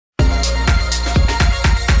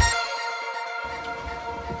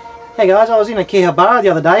Hey guys, I was in Akihabara the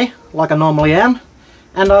other day, like I normally am,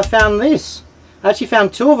 and I found this. I actually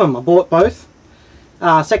found two of them. I bought both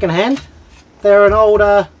second hand. They're an old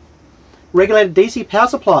regulated DC power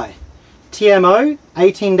supply,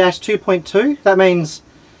 TMO18-2.2. That means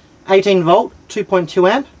 18 volt, 2.2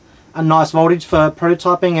 amp. A nice voltage for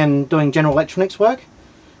prototyping and doing general electronics work.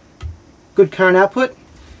 Good current output.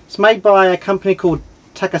 It's made by a company called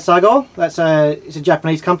Takasago. It's a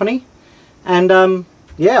Japanese company, and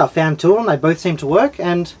yeah, I found two of them. They both seem to work,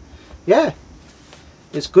 and yeah,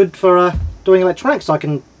 it's good for doing electronics. I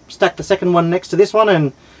can stack the second one next to this one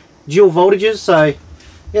and dual voltages, so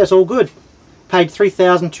yeah, it's all good. Paid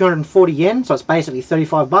 3,240 yen, so it's basically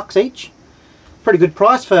 35 bucks each. Pretty good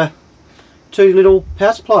price for two little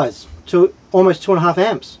power supplies, almost 2.5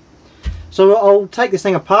 amps. So I'll take this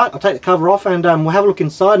thing apart, I'll take the cover off, and we'll have a look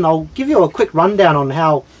inside, and I'll give you a quick rundown on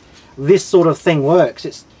how this sort of thing works.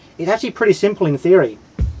 It's actually pretty simple in theory.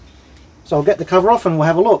 So I'll get the cover off and we'll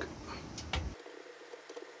have a look.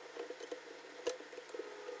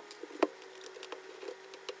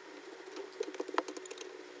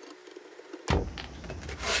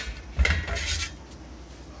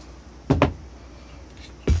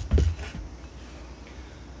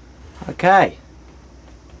 Okay,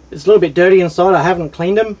 it's a little bit dirty inside. I haven't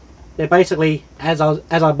cleaned them. They're basically as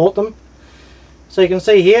I bought them. So you can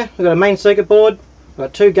see here we've got a main circuit board, we've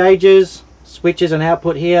got two gauges, switches and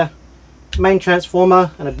output here, main transformer,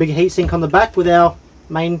 and a big heatsink on the back with our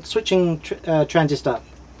main switching transistor.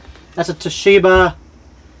 That's a Toshiba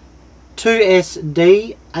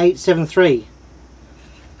 2SD873.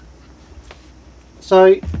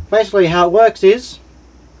 So basically how it works is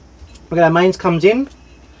we've got our mains comes in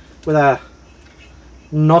with a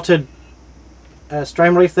knotted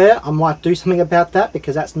strain relief there. I might do something about that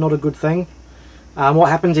because that's not a good thing. What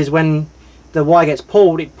happens is when the wire gets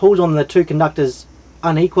pulled, it pulls on the two conductors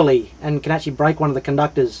unequally and can actually break one of the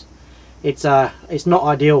conductors. It's not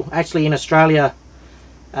ideal. Actually, in Australia,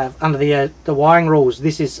 under the wiring rules,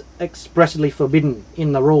 this is expressly forbidden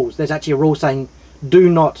in the rules. There's actually a rule saying, "Do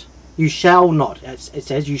not, you shall not." It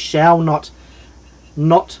says you shall not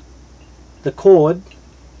knot the cord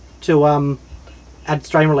to add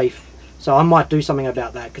strain relief. So I might do something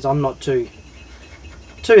about that because I'm not too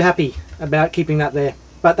happy about keeping that there.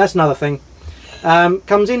 But that's another thing.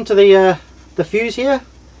 Comes into the fuse here,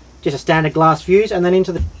 just a standard glass fuse, and then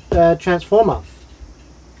into the transformer.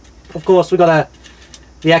 Of course, we've got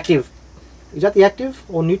the active. Is that the active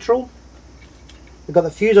or neutral? We've got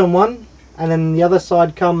the fuse on one, and then the other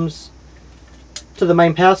side comes to the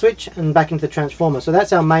main power switch and back into the transformer. So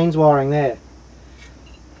that's our mains wiring there.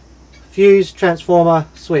 Fuse, transformer,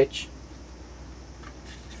 switch.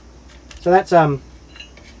 So that's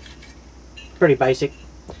pretty basic.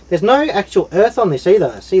 There's no actual earth on this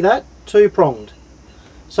either. See that? Two-pronged.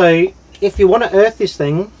 So if you want to earth this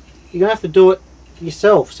thing, you're going to have to do it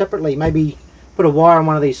yourself separately. Maybe put a wire on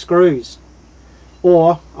one of these screws,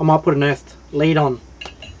 or I might put an earthed lead on.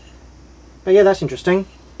 But yeah, that's interesting.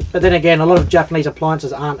 But then again, a lot of Japanese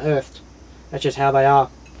appliances aren't earthed. That's just how they are.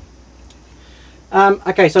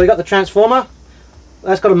 Okay, so we got the transformer.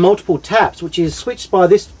 That's got a multiple taps, which is switched by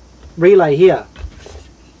this relay here.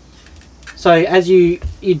 So as you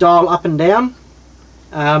dial up and down,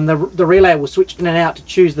 the relay will switch in and out to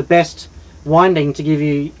choose the best winding to give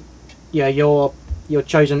you, your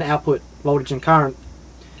chosen output voltage and current.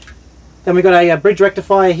 Then we've got a bridge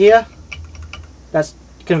rectifier here. That's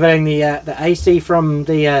converting the AC from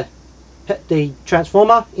the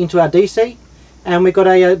transformer into our DC, and we've got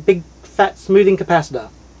a big fat smoothing capacitor.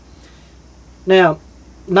 Now,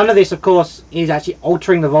 none of this, of course, is actually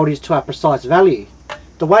altering the voltage to our precise value.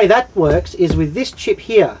 The way that works is with this chip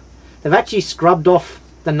here. They've actually scrubbed off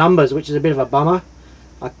the numbers, which is a bit of a bummer.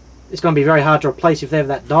 It's going to be very hard to replace if ever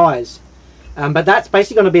that dies. But that's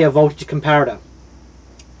basically going to be a voltage comparator.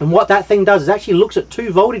 And what that thing does is actually looks at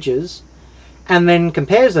two voltages and then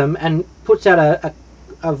compares them and puts out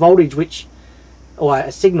a voltage or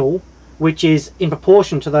a signal which is in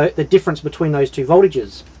proportion to the difference between those two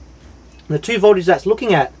voltages. And the two voltages that's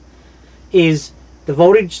looking at is the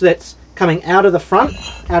voltage that's coming out of the front,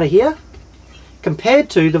 out of here, compared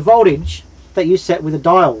to the voltage that you set with a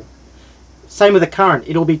dial. Same with the current,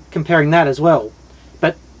 it'll be comparing that as well.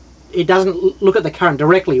 But it doesn't look at the current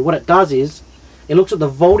directly. What it does is, it looks at the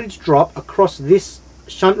voltage drop across this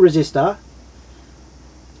shunt resistor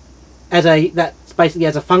that's basically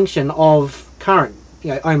as a function of current,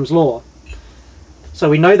 Ohm's law. So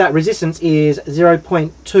we know that resistance is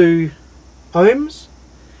 0.2 ohms.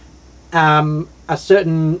 A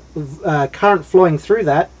certain current flowing through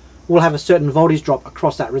that will have a certain voltage drop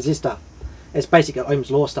across that resistor. It's basically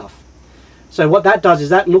Ohm's law stuff. So what that does is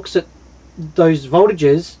that looks at those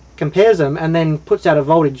voltages, compares them, and then puts out a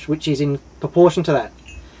voltage which is in proportion to that.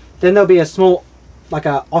 Then there'll be a small, like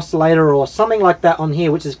a oscillator or something like that on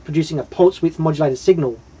here, which is producing a pulse width modulated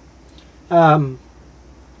signal. Or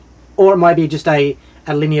it might be just a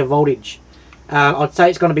linear voltage. I'd say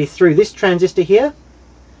it's going to be through this transistor here,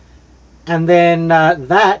 and then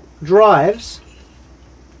that drives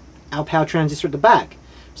our power transistor at the back.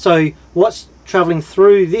 So what's traveling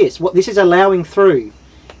through this, what this is allowing through,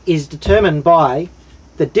 is determined by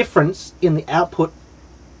the difference in the output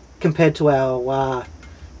compared to our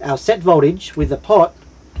set voltage with the pot,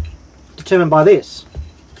 determined by this.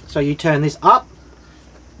 So you turn this up,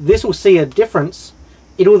 this will see a difference.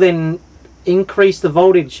 It will then increase the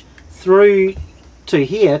voltage through to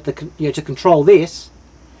here to control this.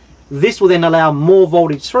 This will then allow more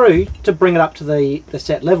voltage through to bring it up to the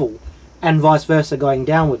set level, and vice versa going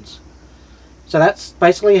downwards. So that's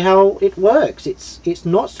basically how it works. It's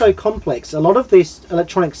not so complex. A lot of this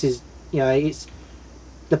electronics is, it's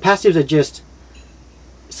the passives are just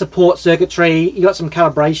support circuitry. You got some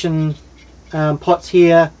calibration pots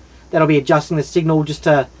here that'll be adjusting the signal just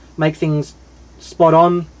to make things spot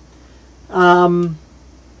on.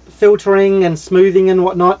 Filtering and smoothing and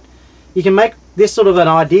whatnot. You can make this sort of an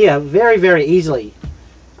idea very, very easily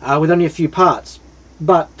with only a few parts.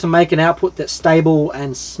 But to make an output that's stable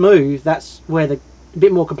and smooth, that's where the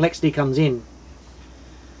bit more complexity comes in.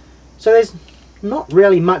 So there's not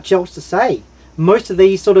really much else to say. Most of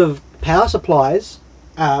these sort of power supplies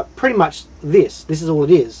are pretty much this. This is all it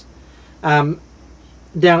is. Down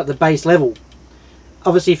at the base level.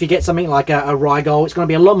 Obviously, if you get something like a Rigol, it's going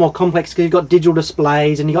to be a lot more complex because you've got digital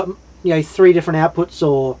displays and you've got 3 different outputs,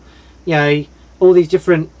 or all these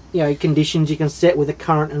different conditions you can set with the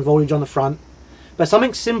current and voltage on the front. But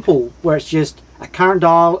something simple where it's just a current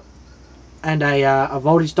dial and a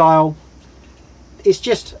voltage dial. It's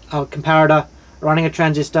just a comparator running a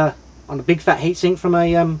transistor on a big fat heatsink from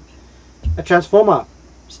a transformer.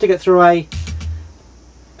 Stick it through a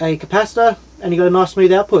capacitor and you've got a nice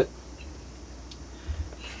smooth output.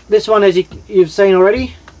 This one, as you've seen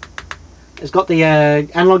already, has got the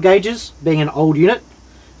analog gauges, being an old unit.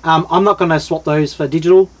 I'm not going to swap those for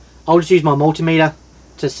digital. I'll just use my multimeter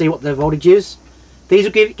to see what the voltage is. These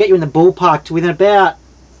will get you in the ballpark to within about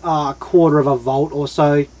a quarter of a volt or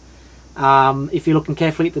so. If you're looking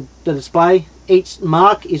carefully at the display, each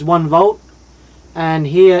mark is 1 volt, and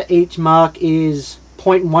here each mark is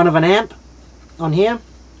 0.1 of an amp on here,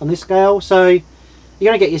 on this scale. So you're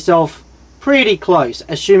going to get yourself pretty close,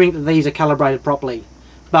 assuming that these are calibrated properly.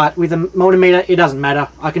 But with a multimeter, it doesn't matter.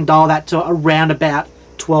 I can dial that to around about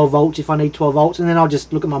 12 volts if I need 12 volts, and then I'll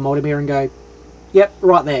just look at my multimeter and go, yep,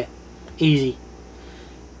 right there, easy.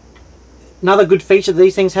 Another good feature that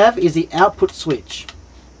these things have is the output switch.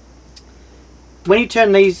 When you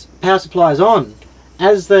turn these power supplies on,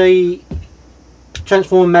 as the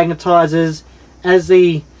transformer magnetizes, as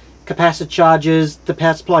the capacitor charges, the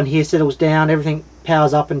power supply in here settles down, everything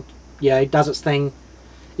powers up and does its thing,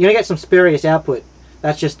 you're going to get some spurious output.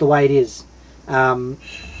 That's just the way it is.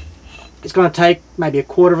 It's going to take maybe a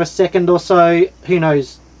quarter of a second or so, who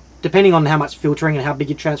knows, depending on how much filtering and how big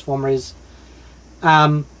your transformer is.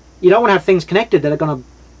 You don't want to have things connected that are going to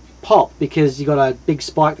pop because you've got a big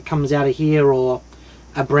spike that comes out of here, or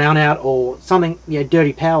a brownout or something,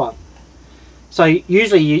 dirty power. So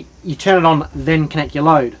usually you turn it on, then connect your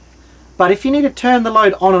load. But if you need to turn the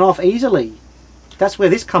load on and off easily, that's where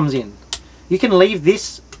this comes in. You can leave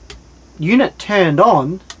this unit turned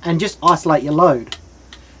on and just isolate your load.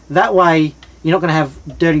 That way you're not going to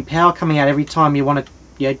have dirty power coming out every time you want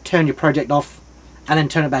to turn your project off and then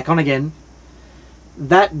turn it back on again.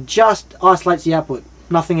 That just isolates the output,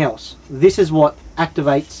 nothing else. This is what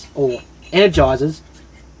activates or energizes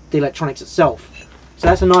the electronics itself. So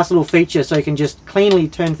that's a nice little feature, so you can just cleanly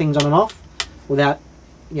turn things on and off without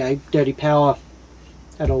dirty power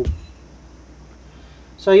at all.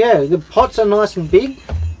 So yeah, the pots are nice and big.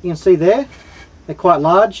 You can see there, they're quite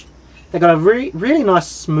large. They've got a really nice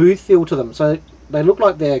smooth feel to them, so they look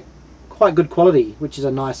like they're quite good quality, which is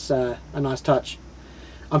a nice touch.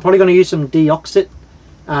 I'm probably going to use some deoxit.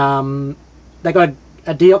 They got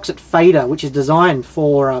a deoxit fader, which is designed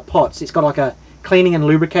for pots. It's got like a cleaning and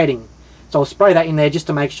lubricating, so I'll spray that in there just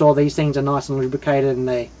to make sure these things are nice and lubricated and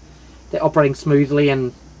they're operating smoothly,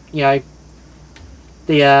 and as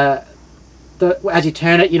you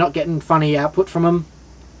turn it, you're not getting funny output from them.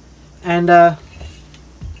 And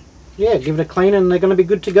yeah, give it a clean and they're going to be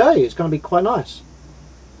good to go. It's going to be quite nice.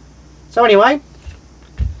 So anyway,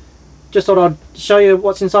 just thought I'd show you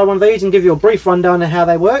what's inside one of these and give you a brief rundown of how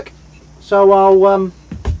they work. So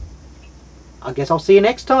I guess I'll see you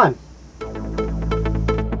next time.